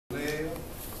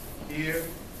here,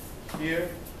 here,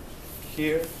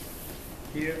 here,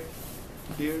 here,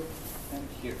 here, and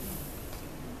here.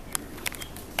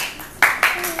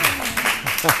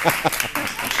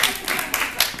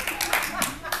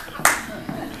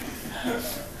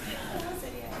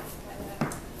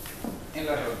 In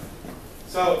la ronda.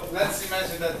 So let's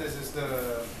imagine that this is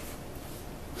the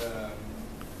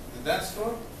dance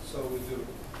floor. So we do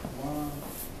 1,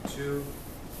 2,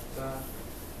 3.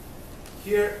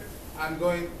 Here I'm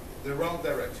going the wrong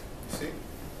direction. You see?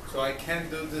 So I can't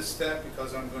do this step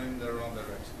because I'm going in the wrong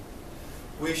direction.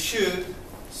 We should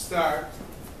start,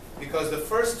 because the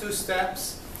first 2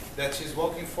 steps that she's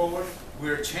walking forward,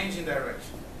 we're changing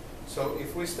direction. So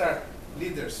if we start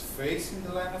leaders facing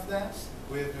the line of dance,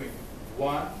 we're doing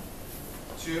 1,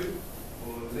 2,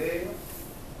 voleo,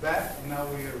 back, and now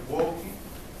we are walking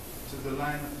to the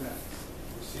line of dance.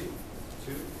 You see?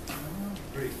 2,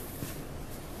 3.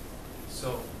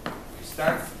 So we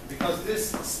start, because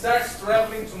this starts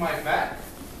traveling to my back.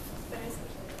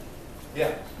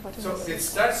 Yeah. So it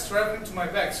starts traveling to my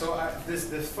back. So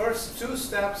the first 2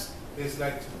 steps is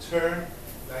like to turn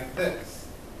like this.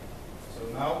 So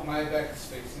now my back is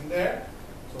facing there.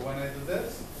 So when I do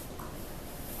this,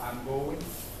 I'm going to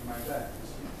my back. You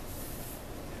see?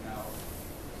 And now,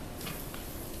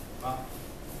 ba,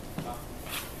 ba,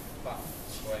 ba.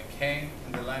 So I came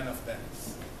in the line of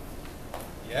dance.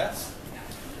 Yes?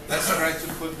 Let's try to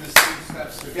put these 2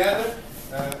 steps together.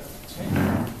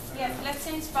 Change. Yes, let's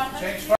change partners.